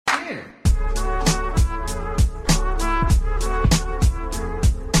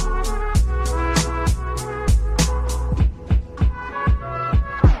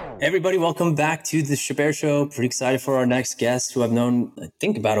Everybody, welcome back to the Chabert Show. Pretty excited for our next guest, who I've known, I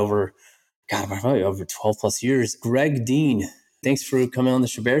think, probably over 12 plus years. Greg Dean. Thanks for coming on the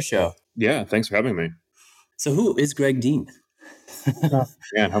Chabert Show. Yeah, thanks for having me. So who is Greg Dean?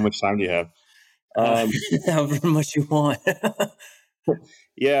 Man, how much time do you have? However much you want.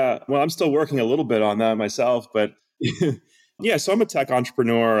 Yeah, well, I'm still working a little bit on that myself, but yeah, so I'm a tech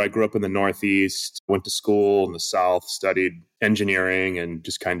entrepreneur. I grew up in the Northeast, went to school in the South, studied engineering, and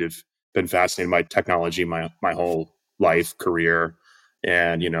just kind of been fascinated by technology my whole life, career.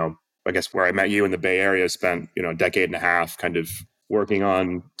 And, I guess where I met you in the Bay Area, spent, a decade and a half kind of working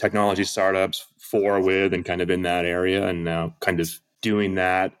on technology startups for, with, and kind of in that area. And now kind of doing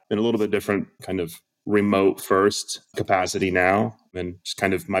that in a little bit different kind of remote first capacity now. And just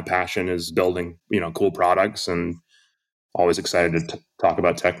kind of my passion is building, cool products, and always excited to talk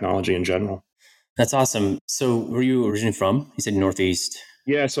about technology in general. That's awesome. So where are you originally from? You said Northeast.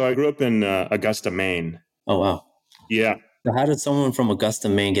 Yeah, so I grew up in Augusta, Maine. Oh, wow. Yeah. So how did someone from Augusta,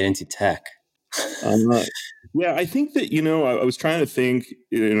 Maine get into tech? Yeah, I think that, I was trying to think,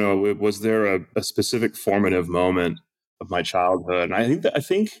 was there a specific formative moment of my childhood? And I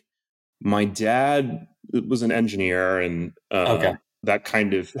think my dad was an engineer, and that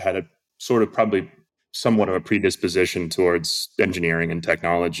kind of had a sort of probably somewhat of a predisposition towards engineering and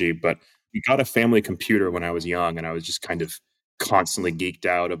technology. But we got a family computer when I was young, and I was just kind of constantly geeked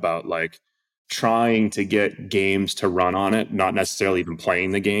out about like trying to get games to run on it, not necessarily even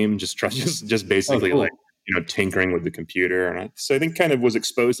playing the game, just basically like, tinkering with the computer. And so I think kind of was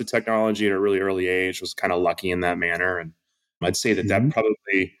exposed to technology at a really early age, was kind of lucky in that manner. And I'd say that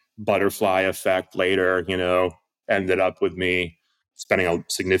probably butterfly effect later, ended up with me spending a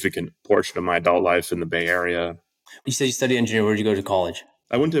significant portion of my adult life in the Bay Area. You said you studied engineering. Where did you go to college?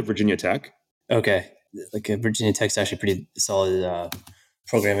 I went to Virginia Tech. Okay. Virginia Tech's actually pretty solid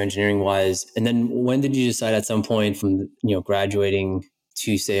program engineering wise. And then when did you decide at some point from, graduating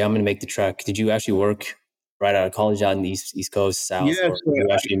to say, I'm going to make the trek? Did you actually work right out of college out in the East Coast, South? Yeah,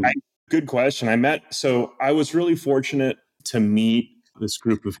 good question. I was really fortunate to meet this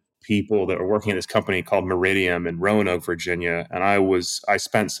group of people that were working at this company called Meridium in Roanoke, Virginia. And I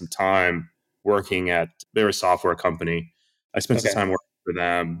spent some time they're a software company. I spent some time working for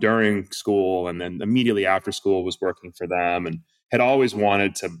them during school, and then immediately after school was working for them, and had always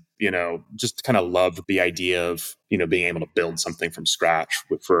wanted to, just kind of love the idea of, being able to build something from scratch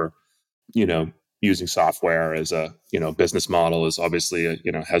for, using software as a, business model is obviously,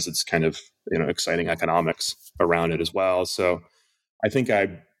 has its kind of, exciting economics around it as well. So I think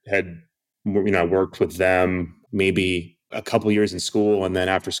I had, worked with them maybe a couple years in school, and then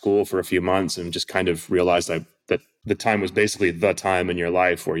after school for a few months, and just kind of realized that the time was basically the time in your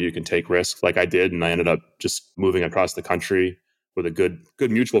life where you can take risks like I did. And I ended up just moving across the country with a good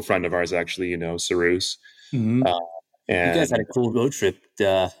mutual friend of ours, actually, Cyrus. Mm-hmm. And you guys had a cool road trip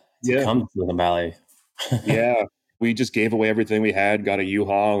to come to Silicon Valley. Yeah. We just gave away everything we had, got a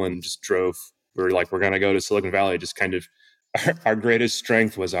U-Haul, and just drove. We were like, we're going to go to Silicon Valley. Just kind of our greatest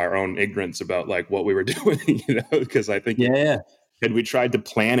strength was our own ignorance about like what we were doing, because I think had we tried to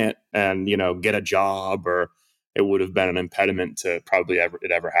plan it and, get a job, or it would have been an impediment to probably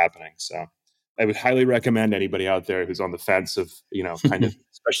it ever happening. So I would highly recommend anybody out there who's on the fence of, kind of,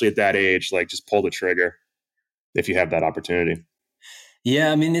 especially at that age, like just pull the trigger if you have that opportunity.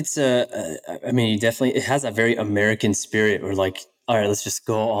 Yeah. I mean, it has a very American spirit where like, all right, let's just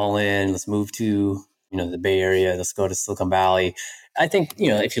go all in. Let's move to, the Bay Area. Let's go to Silicon Valley. I think,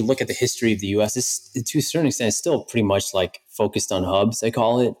 if you look at the history of the US, it's, to a certain extent, it's still pretty much like focused on hubs, they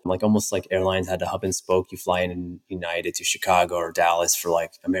call it. Like almost like airlines had a hub and spoke. You fly in United to Chicago or Dallas for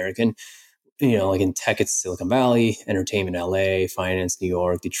like American. Like in tech, it's Silicon Valley, entertainment, LA, finance, New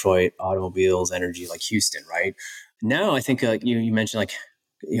York, Detroit, automobiles, energy, like Houston, right? Now, I think you mentioned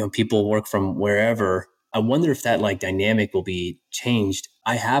like, people work from wherever. I wonder if that like dynamic will be changed.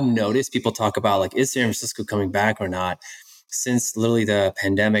 I have noticed people talk about like, is San Francisco coming back or not? Since literally the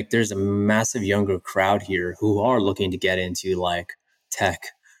pandemic, there's a massive younger crowd here who are looking to get into like tech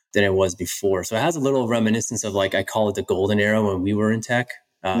than it was before. So it has a little reminiscence of like, I call it the golden era when we were in tech.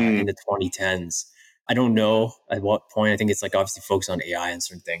 In the 2010s. I don't know at what point. I think it's like obviously focused on AI and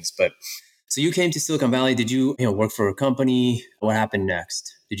certain things. But so you came to Silicon Valley. Did you, work for a company? What happened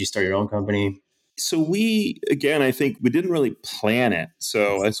next? Did you start your own company? So I think we didn't really plan it.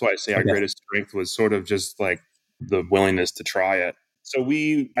 So that's why I say our greatest strength was sort of just like the willingness to try it. So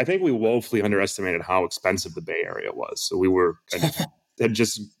I think we woefully underestimated how expensive the Bay Area was. So we were kind of had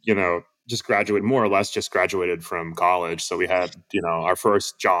just graduated, more or less just graduated from college. So we had, our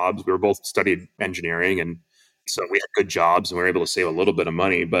first jobs. We were both studied engineering. And so we had good jobs and we were able to save a little bit of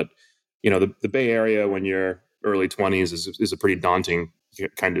money. But, the Bay Area when you're early 20s is a pretty daunting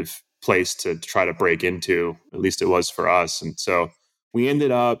kind of place to try to break into. At least it was for us. And so we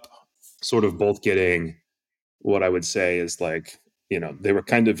ended up sort of both getting what I would say is like, they were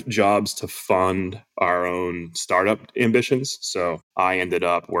kind of jobs to fund our own startup ambitions. So I ended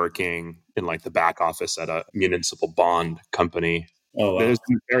up working in like the back office at a municipal bond company. Oh There's wow,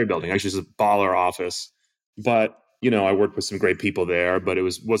 in the Ferry Building. Actually, it's a baller office. But, I worked with some great people there, but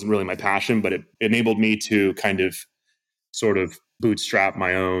wasn't really my passion, but it enabled me to kind of sort of bootstrap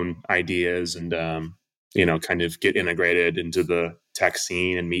my own ideas and, kind of get integrated into the tech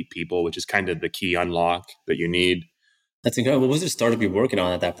scene and meet people, which is kind of the key unlock that you need. that's incredible. What was the startup you were working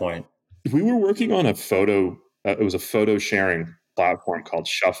on at that point? We were working on it was a photo sharing platform called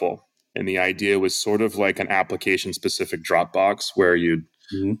Shuffle. And the idea was sort of like an application specific Dropbox where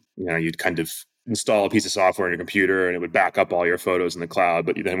Mhm. you'd kind of install a piece of software on your computer and it would back up all your photos in the cloud.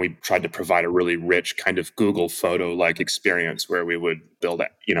 But then we tried to provide a really rich kind of Google photo like experience where we would build,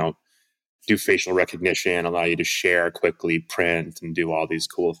 do facial recognition, allow you to share quickly, print, and do all these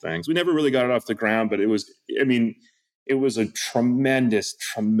cool things. We never really got it off the ground, but it was a tremendous,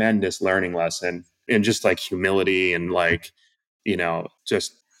 tremendous learning lesson in just like humility and like,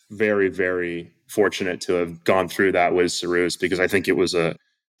 just very, very fortunate to have gone through that with Cyrus because I think it was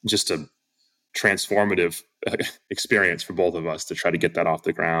just a transformative experience for both of us to try to get that off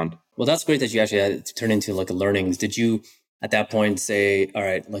the ground. Well, that's great that you actually had it turn into like a learnings. Did you at that point say, all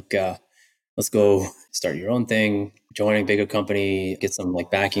right, like let's go start your own thing, join a bigger company, get some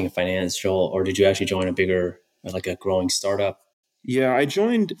like backing financial, or did you actually join a bigger, like a growing startup? Yeah, I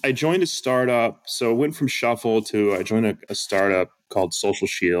joined a startup. So I went from Shuffle to I joined a startup called Social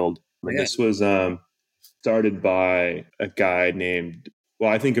Shield. Oh And yeah. this was started by a guy named,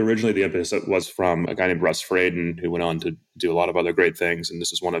 well, I think originally the impetus was from a guy named Russ Fraden, who went on to do a lot of other great things. And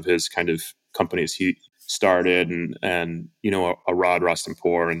this is one of his kind of companies he started. And Arad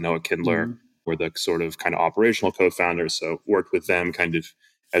Rastanpour and Noah Kindler Mhm. were the sort of kind of operational co-founders. So worked with them kind of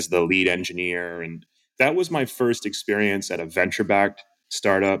as the lead engineer. And that was my first experience at a venture-backed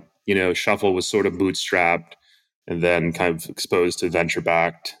startup. Shuffle was sort of bootstrapped and then kind of exposed to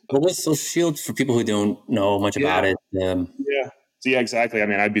venture-backed. What was Social Shield for people who don't know much about Yeah, it? yeah. So yeah, exactly. I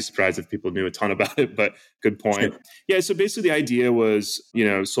mean, I'd be surprised if people knew a ton about it, but good point. Sure. Yeah, so basically the idea was,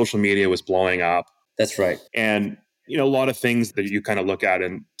 social media was blowing up That's right. and, a lot of things that you kind of look at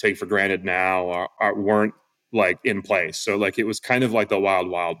and take for granted now weren't like in place. So like it was kind of like the wild,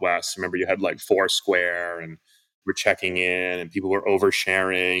 wild west. Remember you had like Foursquare and we're checking in and people were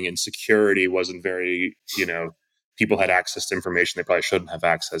oversharing and security wasn't very, people had access to information they probably shouldn't have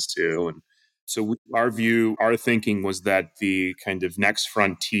access to. And so our thinking was that the kind of next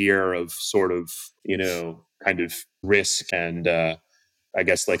frontier of sort of, kind of risk and, I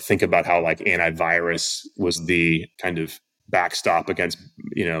guess like think about how like antivirus was the kind of backstop against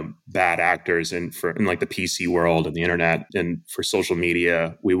bad actors and for in like the PC world and the internet and for social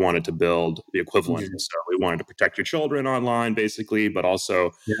media we wanted to build the equivalent. Mhm. So we wanted to protect your children online basically, but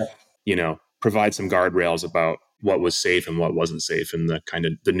also Yeah. provide some guardrails about what was safe and what wasn't safe in the kind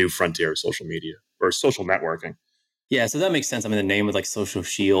of the new frontier of social media or social networking. Yeah, so that makes sense. I mean, the name of like Social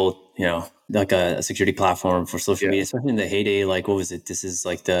Shield, like a security platform for social Yeah. media, especially in the heyday. Like, what was it? This is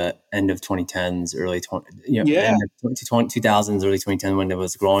like the end of 2010s, early 20, Yeah. end of 2000s, early 2010, when there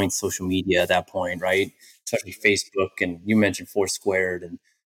was growing social media at that point, right? Especially Facebook, and you mentioned Foursquared and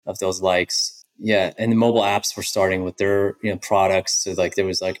of those likes. Yeah, and the mobile apps were starting with their products. So like there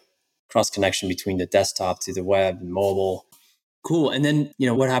was like cross connection between the desktop to the web and mobile. Cool. And then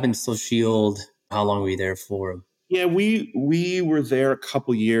what happened to Social Shield? How long were you there for? Yeah, we were there a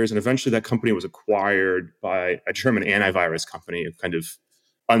couple years, and eventually that company was acquired by a German antivirus company. Who kind of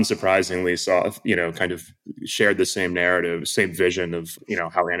unsurprisingly saw, kind of shared the same narrative, same vision of,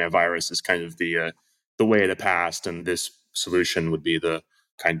 how antivirus is kind of the way of the past, and this solution would be the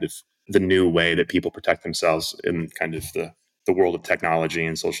kind of the new way that people protect themselves in kind of the world of technology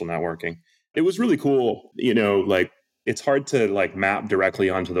and social networking. It was really cool, like it's hard to like map directly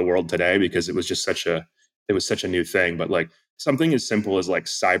onto the world today because it was such a new thing, but like something as simple as like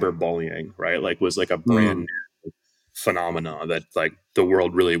cyberbullying, right? Like was like a brand Mm. new phenomena that like the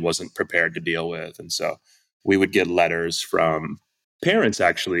world really wasn't prepared to deal with. And so we would get letters from parents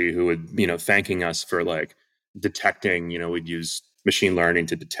actually who would, thanking us for like detecting, we'd use machine learning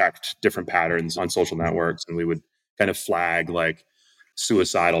to detect different patterns on social networks and we would kind of flag like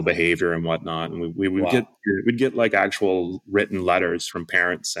suicidal behavior and whatnot. And we would Wow. we'd get like actual written letters from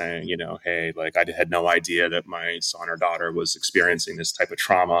parents saying, you know, hey, like I had no idea that my son or daughter was experiencing this type of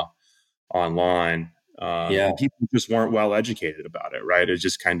trauma online. Yeah. And people just weren't well educated about it, right? It's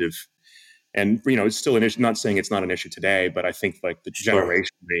just kind of, and you know, it's still an issue. Not saying it's not an issue today, but I think like the Sure.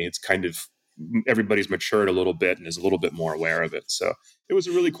 generationally, it's kind of everybody's matured a little bit and is a little bit more aware of it. So it was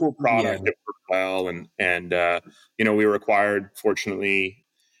a really cool Yeah. product. It worked well, and you know, we were acquired, fortunately,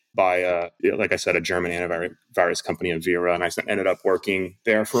 by like I said, a German antivirus company, Avira, and I ended up working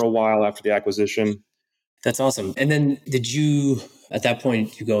there for a while after the acquisition. That's awesome. And then did you, at that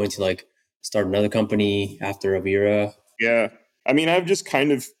point, you go into like start another company after Avira? Yeah. I mean, I've just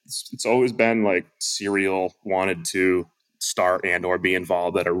kind of, it's always been like serial, wanted to start and or be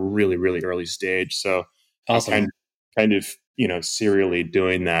involved at a really, really early stage. So I'm Awesome. kind of, you know, serially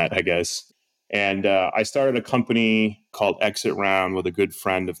doing that, I guess. And I started a company called Exit Round with a good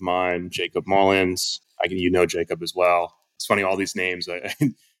friend of mine, Jacob Mullins. You know Jacob as well. It's funny, all these names.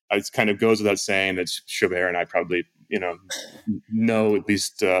 It kind of goes without saying that Shubhair and I probably, you know at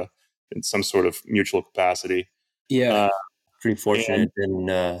least in some sort of mutual capacity. Yeah. Uh, Pretty and fortunate.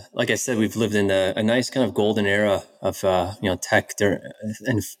 And like I said, we've lived in a nice kind of golden era of, tech there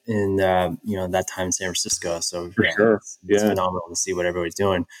in that time in San Francisco. So for yeah, sure. it's Yeah. phenomenal to see what everybody's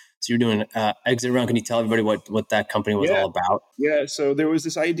doing. So you're doing Exit Round. Can you tell everybody what that company was Yeah. all about? Yeah. So there was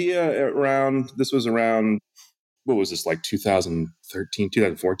this idea around, this was around, what was this, like 2013,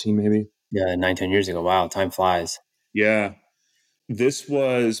 2014, maybe? Yeah, 9, 10 years ago. Wow, time flies. Yeah. This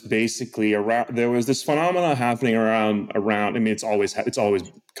was basically around, there was this phenomena happening around, I mean, it's always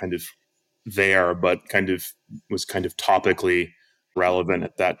kind of there, but kind of was kind of topically relevant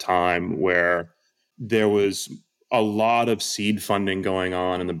at that time, where there was a lot of seed funding going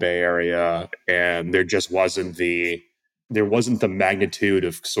on in the Bay Area, and there wasn't the magnitude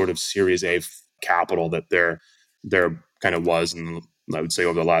of sort of Series A capital that there kind of was in, I would say,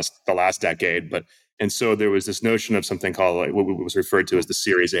 over the last decade. But and so there was this notion of something called, like, what was referred to as the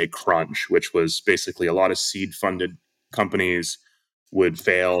Series A crunch, which was basically a lot of seed funded companies would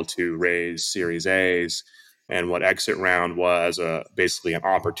fail to raise Series A's. And what Exit Round was, basically an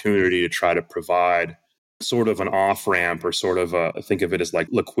opportunity to try to provide sort of an off ramp, or sort of think of it as like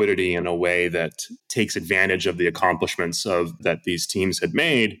liquidity in a way that takes advantage of the accomplishments of that these teams had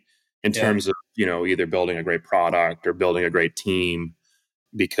made in Yeah, terms of, you know, either building a great product or building a great team.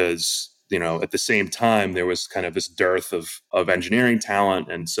 Because, you know, at the same time there was kind of this dearth of engineering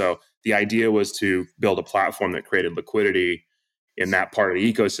talent, and so the idea was to build a platform that created liquidity in that part of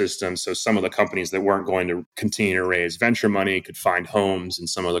the ecosystem. So some of the companies that weren't going to continue to raise venture money could find homes in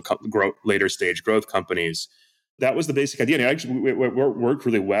some of the later stage growth companies. That was the basic idea. And it actually worked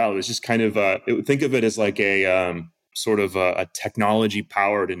really well. It was just kind of, think of it as like a sort of a technology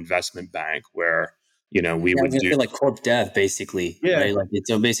powered investment bank where, you know, we yeah. I was would gonna do. say like corp dev, basically, Yeah. right? Like it's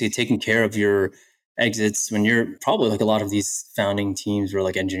so basically taking care of your exits when you're probably like a lot of these founding teams were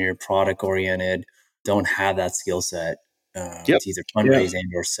like engineer product oriented, don't have that skill set Yep. to either Yeah. fundraise and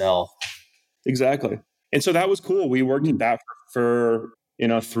or sell. Exactly. And so that was cool. We worked at that for you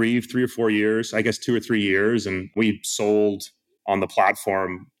know, three or 4 years, I guess 2 or 3 years, and we sold on the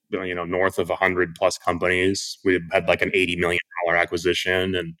platform, you know, north of 100 plus companies. We had like an $80 million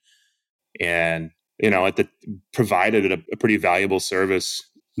acquisition, and you know, provided a pretty valuable service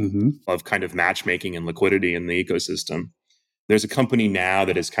Mm-hmm. of kind of matchmaking and liquidity in the ecosystem. There's a company now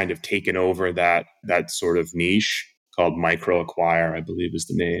that has kind of taken over that sort of niche called Micro Acquire, I believe is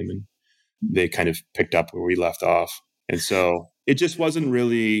the name, and they kind of picked up where we left off. And so it just wasn't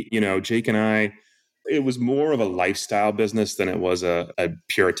really, you know, Jake and I, it was more of a lifestyle business than it was a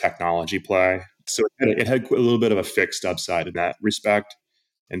pure technology play. So it had a little bit of a fixed upside in that respect.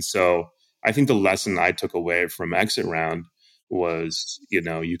 And so I think the lesson I took away from Exit Round was, you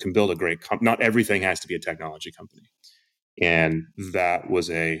know, you can build a great company. Not everything has to be a technology company. And that was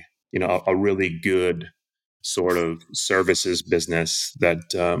you know, a really good sort of services business that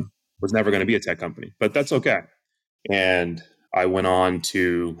was never going to be a tech company, but that's okay. And I went on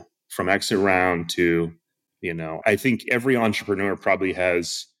to, from Exit Round to, you know, I think every entrepreneur probably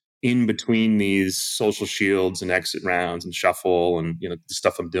has, in between these Social Shields and Exit Rounds and Shuffle and, you know, the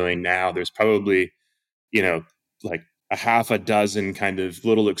stuff I'm doing now, there's probably, you know, like a half a dozen kind of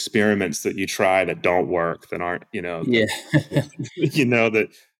little experiments that you try that don't work, that aren't, you know, Yeah. you know, that,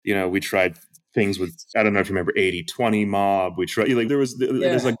 you know, we tried things with, I don't know if you remember 80/20 mob. We tried, like,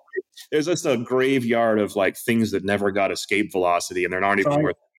 Yeah. there's just a graveyard of like things that never got escape velocity and they're not even Try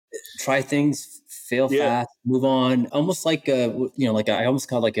worth. try things, fail Yeah. fast, move on. Almost like I almost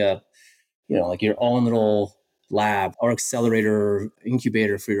call it like a like your own little lab or accelerator or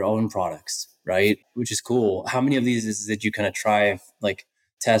incubator for your own products, right? Which is cool. How many of these did you kind of try, like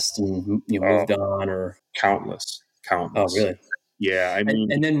test and Oh, moved on, or countless, oh countless. really? Yeah, I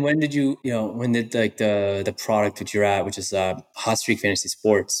mean, And then when did when did like the product that you're at, which is HotStreak Fantasy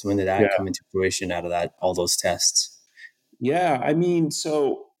Sports, when did that yeah, come into fruition out of that all those tests? yeah. I mean,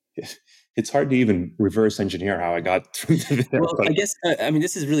 so it's hard to even reverse engineer how I got through to there, Well, but I guess I mean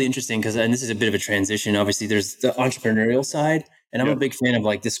this is really interesting because, and this is a bit of a transition. Obviously, there's the entrepreneurial side, and I'm yeah, a big fan of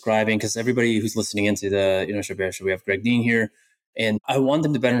like describing, because everybody who's listening into the show, we have Greg Dean here, and I want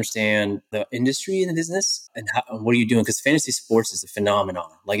them to better understand the industry and the business and how, and what are you doing, because fantasy sports is a phenomenon.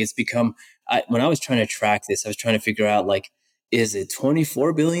 Like it's become. When I was trying to track this, I was trying to figure out like, is it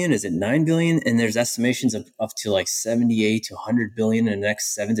 24 billion? Is it 9 billion? And there's estimations of up to like 78 to 100 billion in the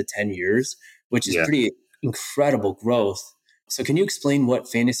next 7 to 10 years, which is yeah, pretty incredible growth. So, can you explain what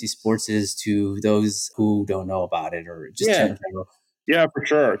fantasy sports is to those who don't know about it, or just yeah, in general? yeah, for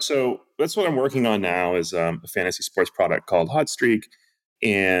sure. So that's what I'm working on now is a fantasy sports product called HotStreak,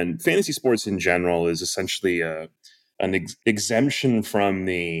 and fantasy sports in general is essentially an exemption from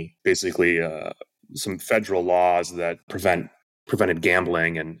the basically some federal laws that prevented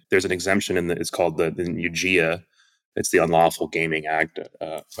gambling, and there's an exemption in the it's called the UGIA. It's the Unlawful Gaming Act,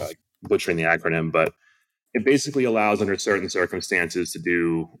 butchering the acronym, but it basically allows under certain circumstances to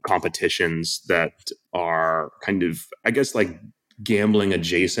do competitions that are kind of, I guess, like gambling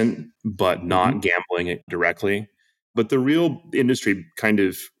adjacent but Mm-hmm. not gambling it directly. But the real industry kind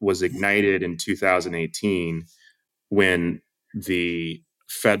of was ignited in 2018 when the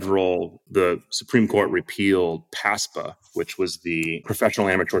Supreme Court repealed PASPA, which was the Professional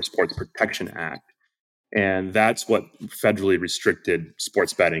Amateur Sports Protection Act, and that's what federally restricted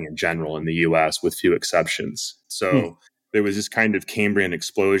sports betting in general in the US, with few exceptions. So there was this kind of Cambrian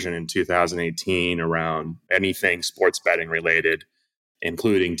explosion in 2018 around anything sports betting related,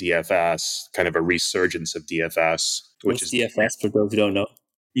 including DFS, kind of a resurgence of DFS, which What's is, DFS for those who don't know?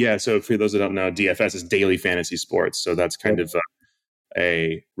 yeah. So for those that don't know, DFS is daily fantasy sports. So that's kind Yep. of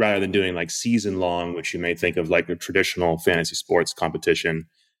a rather than doing like season long, which you may think of like a traditional fantasy sports competition.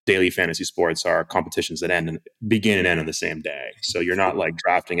 Daily fantasy sports are competitions that begin and end on the same day. So you're not like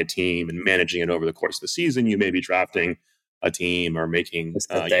drafting a team and managing it over the course of the season. You may be drafting a team or making Just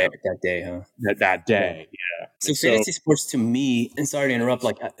that day, huh? that Yeah. day. Yeah, So and so fantasy sports to me, and sorry to interrupt,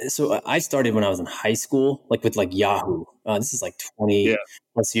 like I started when I was in high school, like with like Yahoo. This is like yeah, 20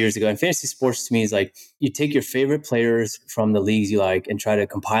 plus years ago. And fantasy sports to me is like you take your favorite players from the leagues you like and try to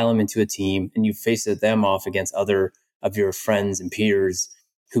compile them into a team, and you face them off against other of your friends and peers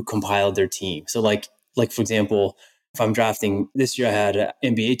who compiled their team. So like for example, if I'm drafting this year, I had an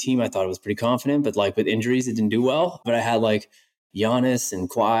NBA team. I thought I was pretty confident, but like with injuries, it didn't do well. But I had like Giannis and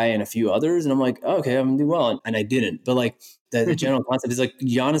Kawhi and a few others. And I'm like, oh, okay, I'm gonna do well. And I didn't. But like the general concept is like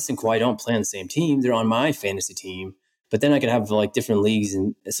Giannis and Kawhi don't play on the same team. They're on my fantasy team. But then I could have like different leagues.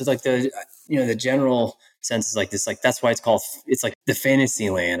 And so it's like the general sense is like this, like that's why it's like the fantasy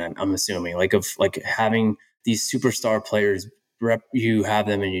land, I'm assuming, like of like having these superstar players you have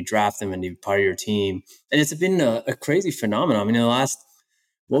them and you draft them and you part of your team. And it's been a crazy phenomenon. I mean, in the last,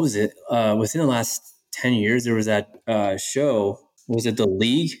 what was it? Within the last 10 years, there was that show. Was it The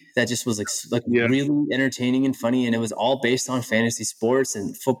League that just was like yeah, really entertaining and funny, and it was all based on fantasy sports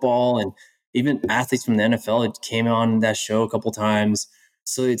and football, and even athletes from the NFL. It came on that show a couple times,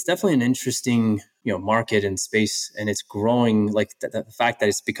 so it's definitely an interesting market and space, and it's growing. Like the fact that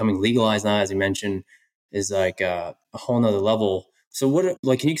it's becoming legalized now, as you mentioned, is like a whole nother level. So what,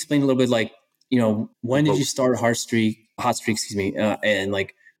 like, can you explain a little bit, like, when did but you start Hot Streak, excuse me, and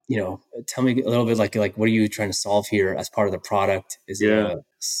like, tell me a little bit, like what are you trying to solve here as part of the product? Is it yeah. a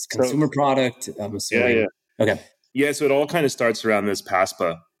So consumer product? I'm yeah, assuming. yeah. Okay. Yeah, so it all kind of starts around this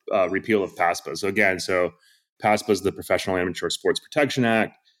PASPA, repeal of PASPA. So again, PASPA is the Professional Amateur Sports Protection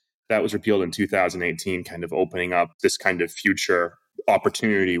Act. That was repealed in 2018, kind of opening up this kind of future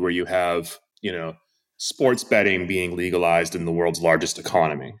opportunity where you have, sports betting being legalized in the world's largest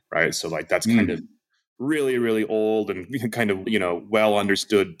economy, right? So like that's kind of Mm, really, really old and kind of, well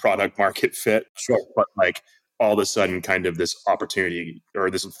understood product market fit. sure. But like all of a sudden, kind of this opportunity or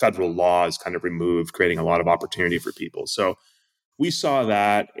this federal law is kind of removed, creating a lot of opportunity for people. So we saw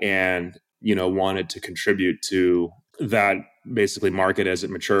that and, wanted to contribute to that basically market as it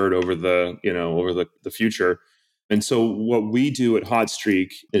matured over the future. And so what we do at HotStreak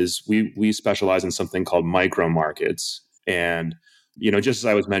is we specialize in something called micro markets. And just as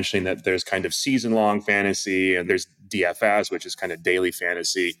I was mentioning that there's kind of season long fantasy and there's DFS, which is kind of daily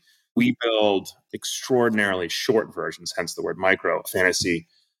fantasy, we build extraordinarily short versions, hence the word micro fantasy.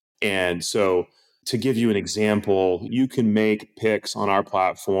 And so to give you an example, you can make picks on our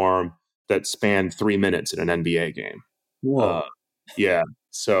platform that span 3 minutes in an NBA game. Uh, Whoa. yeah.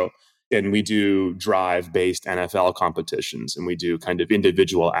 So, and we do drive based NFL competitions, and we do kind of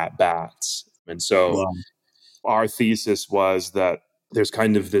individual at bats. And so Wow. our thesis was that there's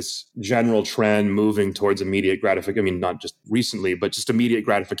kind of this general trend moving towards immediate gratification. I mean, not just recently, but just immediate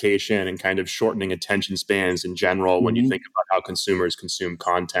gratification and kind of shortening attention spans in general when you Hmm. think about how consumers consume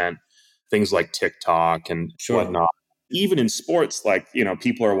content, things like TikTok and Sure. whatnot. Even in sports, like,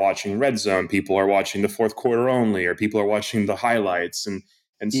 people are watching Red Zone, people are watching the fourth quarter only, or people are watching the highlights. And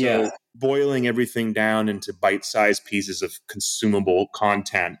Yeah. so boiling everything down into bite-sized pieces of consumable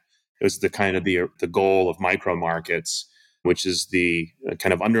content is the kind of the goal of micro markets, which is the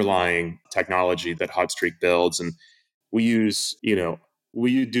kind of underlying technology that HotStreak builds. And we use,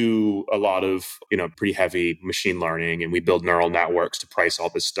 we do a lot of, pretty heavy machine learning, and we build neural networks to price all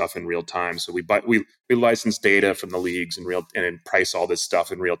this stuff in real time. So we license data from the leagues in real and then price all this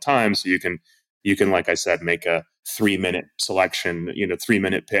stuff in real time. So you can, like I said, make a 3 minute selection, 3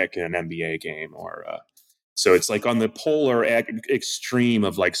 minute pick in an NBA game, or so it's like on the polar extreme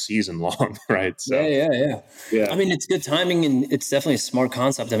of like season long, right? Yeah, So yeah, yeah. yeah. I mean, it's good timing and it's definitely a smart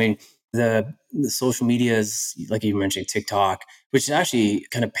concept. I mean, the social media is like you mentioned TikTok, which actually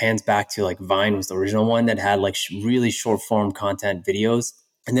kind of pans back to like Vine was the original one that had like really short form content videos.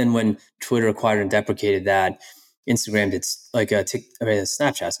 And then when Twitter acquired and deprecated that, Instagram did like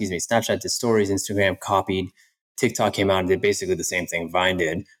Snapchat, excuse me, Snapchat did stories, Instagram copied, TikTok came out and did basically the same thing Vine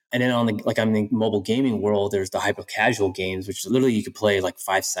did. And then on the mobile gaming world, there's the hyper casual games, which literally you could play like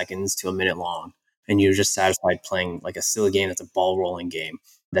 5 seconds to a minute long, and you're just satisfied playing like a silly game that's a ball rolling game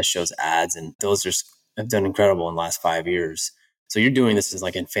that shows ads, and those just have done incredible in the last 5 years. So you're doing this as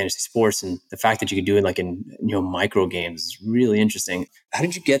like in fantasy sports, and the fact that you can do it like in micro games is really interesting. How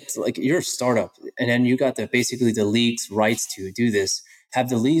did you get to, like you're a startup, and then you got basically the league's rights to do this? Have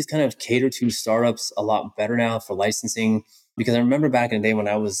the leagues kind of cater to startups a lot better now for licensing? Because I remember back in the day when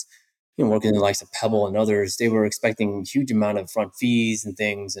I was working in the likes of Pebble and others, they were expecting huge amount of front fees and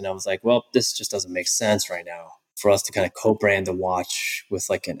things. And I was like, well, this just doesn't make sense right now for us to kind of co-brand the watch with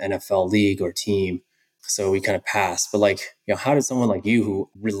like an NFL league or team. So we kind of passed. But like, how did someone like you who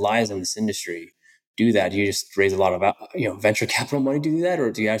relies on this industry do that? Do you just raise a lot of, venture capital money to do that?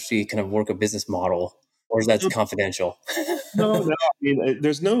 Or do you actually kind of work a business model, or is that confidential? No, no. I mean,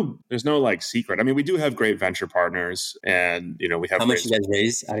 there's no like secret. I mean, we do have great venture partners, and we have How great. much you guys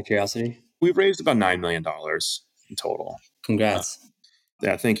raise out of curiosity? We've raised about $9 million in total. Uh, Congrats.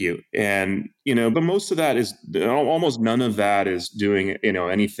 yeah, thank you. And but most of that is almost none of that is doing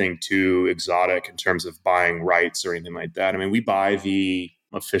anything too exotic in terms of buying rights or anything like that. I mean, we buy the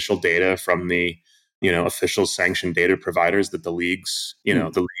official data from the official sanctioned data providers that the leagues Hmm.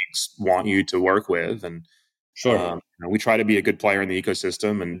 the leagues want you to work with, and Sure. we try to be a good player in the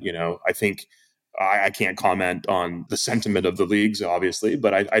ecosystem. And I think I can't comment on the sentiment of the leagues, obviously,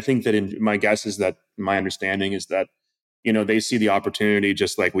 but I think that my guess is that my understanding is that they see the opportunity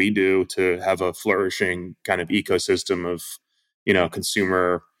just like we do to have a flourishing kind of ecosystem of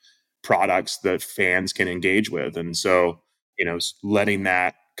consumer products that fans can engage with. And so letting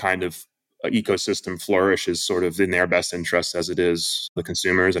that kind of ecosystem flourish is sort of in their best interest as it is the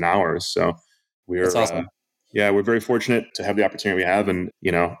consumers and ours. So That's we're awesome. yeah, we're very fortunate to have the opportunity we have. And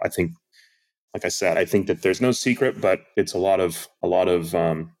I think, like I said, I think that there's no secret, but it's a lot of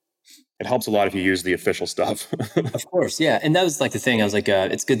it helps a lot if you use the official stuff. Of course, yeah, and that was like the thing. I was like,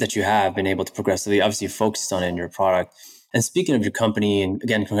 it's good that you have been able to progressively, obviously, focused on it in your product. And speaking of your company, and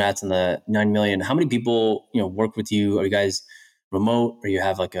again, congrats on the 9 million. How many people work with you? Are you guys remote, or you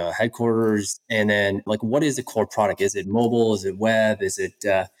have like a headquarters? And then, like, what is the core product? Is it mobile? Is it web? Is it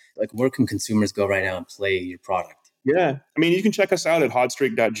like where can consumers go right now and play your product? Yeah. I mean, you can check us out at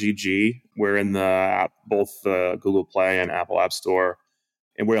hotstreak.gg. We're in the both the Google Play and Apple App Store,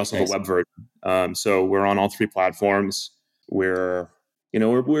 and we also have a Nice. web version. So we're on all three platforms. We're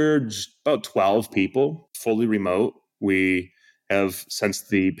we're just about 12 people, fully remote. We have, since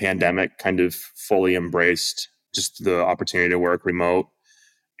the pandemic, kind of fully embraced just the opportunity to work remote.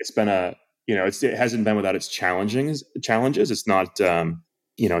 It's been it hasn't been without its challenges. It's not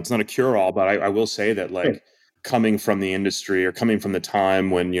it's not a cure all, but I will say that, Sure. like, coming from the industry or coming from the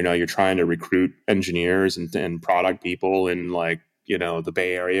time when you're trying to recruit engineers and product people in, like, the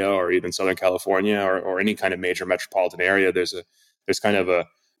Bay Area or even Southern California, or any kind of major metropolitan area, there's kind of a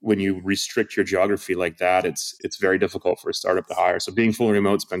when you restrict your geography like that, it's very difficult for a startup to hire. So being fully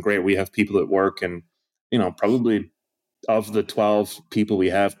remote's been great. We have people that work, and probably of the 12 people we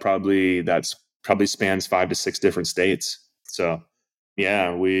have, probably spans 5 to 6 different states. So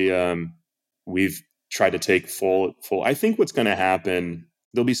yeah, we've tried to take full. I think what's going to happen,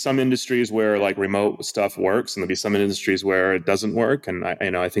 there'll be some industries where like remote stuff works, and there'll be some industries where it doesn't work. And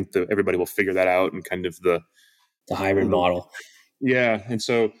I think that everybody will figure that out, and kind of The hybrid the model. yeah. And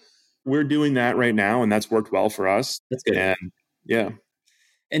so we're doing that right now, and that's worked well for us. That's good. And yeah,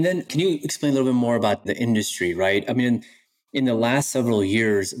 And then can you explain a little bit more about the industry, right? I mean, in the last several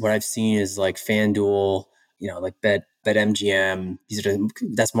years, what I've seen is like FanDuel, like BetMGM.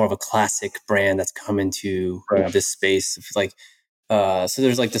 That's more of a classic brand that's come into right. this space of like so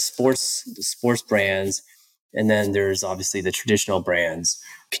there's like the sports brands, and then there's obviously the traditional brands.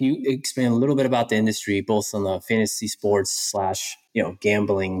 Can you explain a little bit about the industry, both on the fantasy sports slash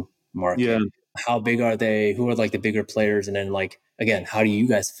gambling Yeah, market? How big are they? Who are like the bigger players? And then like again, how do you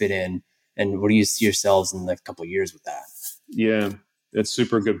guys fit in? And where do you see yourselves in like a couple of years with that? yeah. That's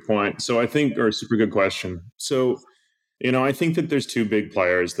super good point. So I think, or super good question. So I think that there's two big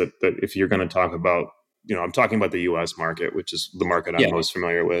players that if you're going to talk about, I'm talking about the U.S. market, which is the market I'm Yeah. most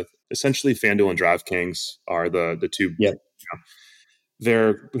familiar with. Essentially, FanDuel and DraftKings are the two. Yep.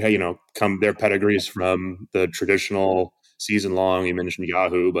 Their come their pedigrees from the traditional season long. You mentioned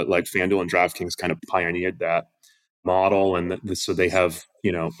Yahoo, but like FanDuel and DraftKings kind of pioneered that model, and so they have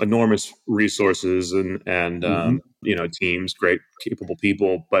enormous resources and Mm-hmm. teams, great capable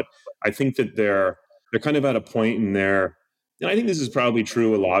people. But I think that they're kind of at a point in their, and I think this is probably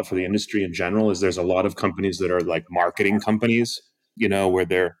true a lot for the industry in general, is there's a lot of companies that are like marketing companies, where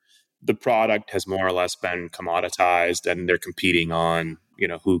the product has more or less been commoditized, and they're competing on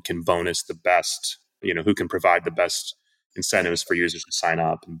who can bonus the best, who can provide the best incentives for users to sign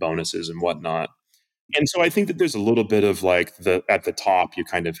up and bonuses and whatnot. And so I think that there's a little bit of like at the top, you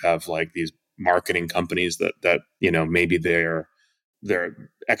kind of have like these marketing companies that maybe they're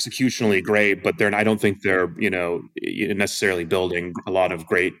executionally great, but I don't think they're necessarily building a lot of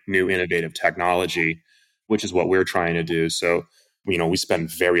great new innovative technology, which is what we're trying to do. So we spend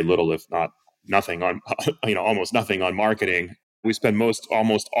very little, if not nothing, on almost nothing on marketing. We spend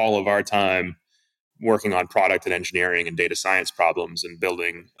almost all of our time working on product and engineering and data science problems and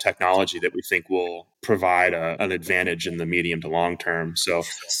building technology that we think will provide an advantage in the medium to long term. So our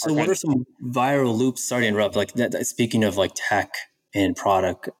So, what kind are of some viral loops? Sorry to interrupt. Like, speaking of like tech and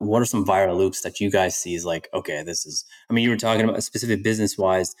product, what are some viral loops that you guys see? Is like, okay, this is. I mean, you were talking about specific business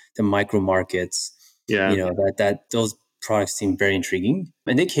wise, the micro markets. yeah. That those products seem very intriguing,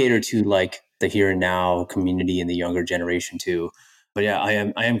 and they cater to like the here and now community and the younger generation too. But yeah, I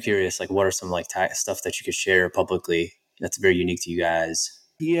am curious. Like, what are some like stuff that you could share publicly that's very unique to you guys?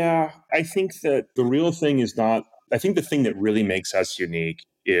 Yeah, I think that the real thing is not, I think the thing that really makes us unique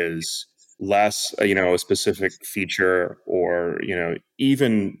is less, a specific feature, or,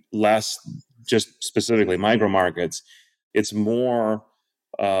 even less just specifically micro markets. It's more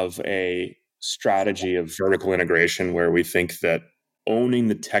of a strategy of vertical integration, where we think that owning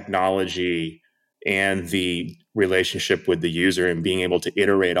the technology and the relationship with the user and being able to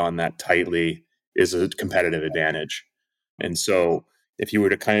iterate on that tightly is a competitive advantage. And so if you were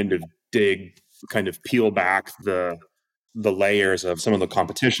to kind of peel back the layers of some of the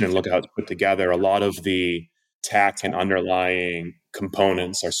competition and look at how it's put together, a lot of the tech and underlying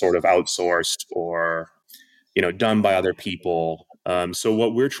components are sort of outsourced or done by other people. So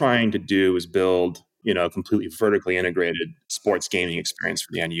what we're trying to do is build a completely vertically integrated sports gaming experience for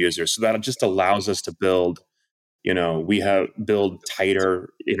the end user. So that just allows us to we have build tighter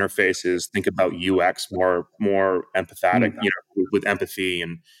interfaces, think about UX more empathetic, Mm. with empathy,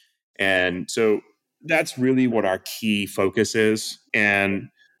 and so that's really what our key focus is. And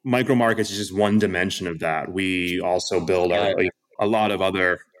micro markets is just one dimension of that. We also build Got it. a lot of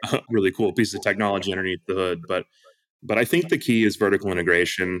other really cool pieces of technology underneath the hood. But I think the key is vertical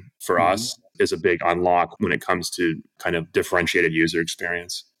integration for Mhm. us is a big unlock when it comes to kind of differentiated user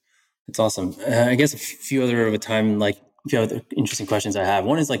experience. That's awesome. I guess a few other of a time, like a few other interesting questions I have.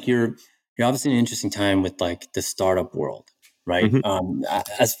 One is like you're obviously in an interesting time with like the startup world, right? Mhm.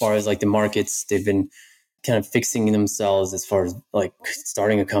 As far as like the markets, they've been kind of fixing themselves as far as like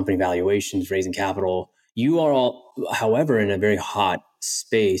starting a company, valuations, raising capital. You are all, however, in a very hot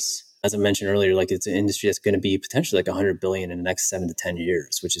space. As I mentioned earlier, like it's an industry that's going to be potentially like 100 billion in the next 7 to 10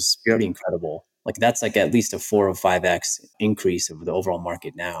 years, which is Yep. pretty incredible. Like that's like at least a 4 or 5x increase of the overall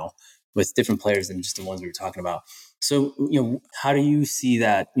market now, with different players than just the ones we were talking about. So, how do you see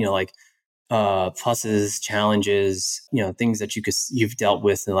that? Like pluses, challenges, things that you've dealt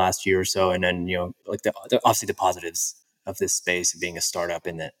with in the last year or so, and then like obviously the positives of this space of being a startup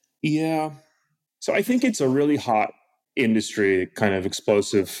in it. Yeah. So I think it's a really hot industry, kind of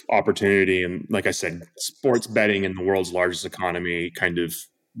explosive opportunity. And like I said, sports betting in the world's largest economy kind of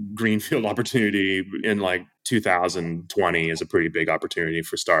greenfield opportunity in like 2020 is a pretty big opportunity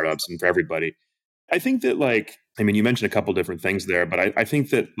for startups and for everybody. I think that like, I mean, you mentioned a couple different things there, but I think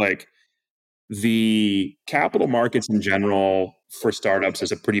that like the capital markets in general for startups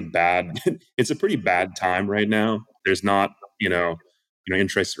is a pretty bad, it's a pretty bad time right now. There's not,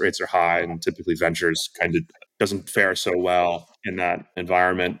 interest rates are high and typically ventures kind of doesn't fare so well in that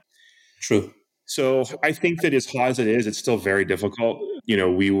environment. True. So I think that as hot as it is, it's still very difficult.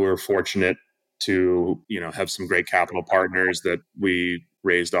 We were fortunate to, have some great capital partners that we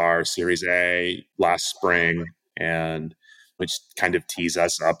raised our Series A last spring, and which kind of tees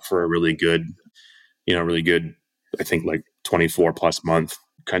us up for a really good, I think like 24 plus month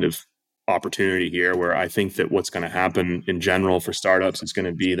kind of opportunity here, where I think that what's going to happen in general for startups is going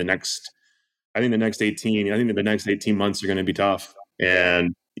to be I think that the next 18 months are going to be tough.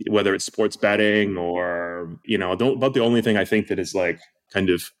 And whether it's sports betting or, about the only thing I think that is like kind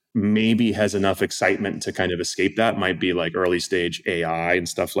of maybe has enough excitement to kind of escape that might be like early stage AI and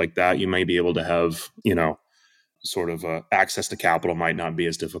stuff like that. You might be able to have, sort of access to capital might not be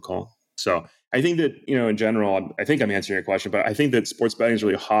as difficult. So I think that, in general, I think I'm answering your question, but I think that sports betting is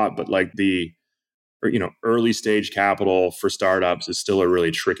really hot, but like early stage capital for startups is still a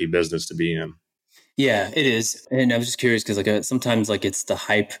really tricky business to be in. Yeah, it is. And I was just curious because sometimes like it's the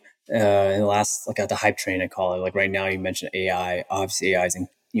hype in the last like the hype train I call it. Like right now you mentioned AI. Obviously AI is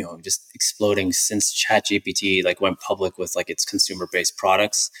just exploding since ChatGPT like went public with like its consumer based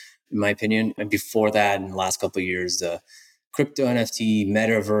products, in my opinion. And before that, in the last couple of years, the crypto NFT,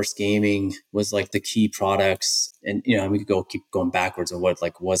 metaverse gaming was like the key products. And we could keep going backwards on what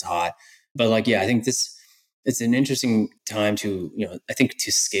like was hot. But like yeah, I think it's an interesting time to I think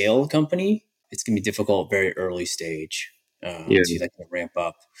to scale a company it's going to be difficult very early stage Yeah. to like ramp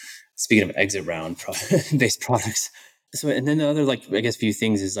up. Speaking of exit round based products, so and then the other like I guess few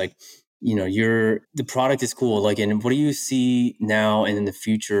things is like the product is cool. Like, and what do you see now and in the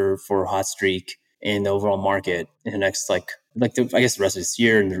future for HotStreak and the overall market in the next I guess the rest of this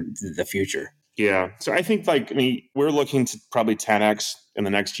year and the future? Yeah. So I think we're looking to probably 10x in the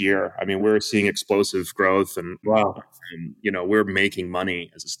next year. I mean, we're seeing explosive growth Wow. and we're making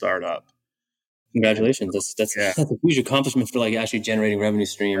money as a startup. Congratulations. That's Yeah. that's a huge accomplishment for like actually generating revenue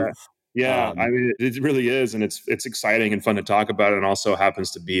stream. Yeah. Yeah. I mean, it really is. And it's exciting and fun to talk about. And also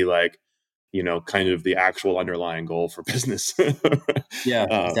happens to be like, kind of the actual underlying goal for business. Yeah,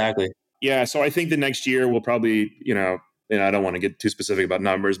 uh, exactly. yeah. So I think the next year we'll probably, I don't want to get too specific about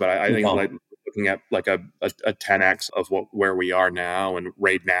numbers, but I No think problem. like looking at like a 10x of where we are now. And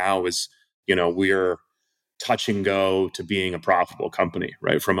right now is, we're touch and go to being a profitable company,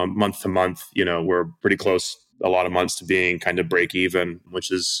 right? From a month to month, we're pretty close a lot of months to being kind of break even,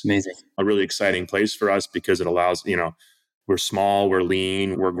 which is Amazing. a really exciting place for us because it allows, we're small, we're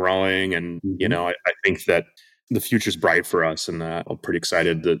lean, we're growing. And, Mhm. I think that the future's bright for us. And I'm pretty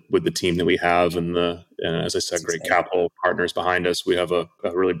excited that with the team that we have and as I That's said, great exciting. capital partners behind us, we have a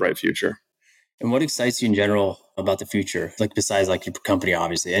really bright future. And what excites you in general about the future? Like besides like your company,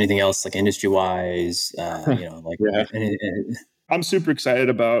 obviously, anything else like industry wise? Like Yeah. I'm super excited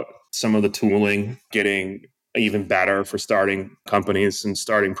about some of the tooling getting even better for starting companies and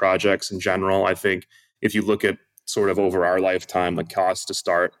starting projects in general. I think if you look at sort of over our lifetime, the cost to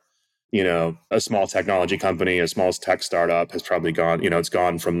start, a small technology company, a small tech startup has probably gone, it's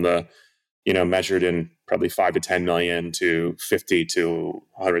gone from the, measured in probably 5 to 10 million to 50 to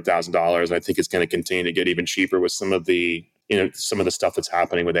 $100,000. I think it's going to continue to get even cheaper with some of the stuff that's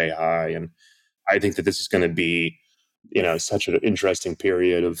happening with AI. And I think that this is going to be, such an interesting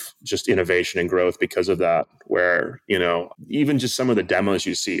period of just innovation and growth because of that, where, even just some of the demos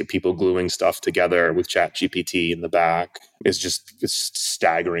you see of people gluing stuff together with Chat GPT in the back is just, it's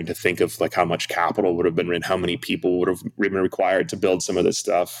staggering to think of like how much capital would have been and how many people would have been required to build some of this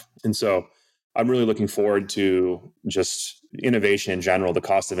stuff. And so I'm really looking forward to just innovation in general, the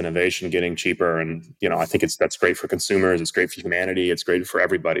cost of innovation getting cheaper. And, I think that's great for consumers. It's great for humanity. It's great for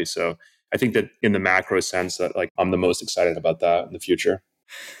everybody. So I think that in the macro sense that like I'm the most excited about that in the future.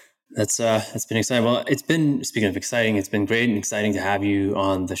 that's been exciting. Well, it's been speaking of exciting, it's been great and exciting to have you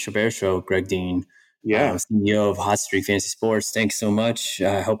on the Chabert Show, Greg Dean, Yeah. CEO of Hot Streak Fantasy Sports. Thanks so much.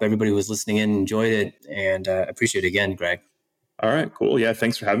 I hope everybody who was listening in enjoyed it and appreciate it again, Greg. All right, cool. Yeah.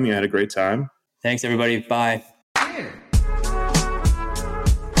 Thanks for having me. I had a great time. Thanks, everybody. Bye.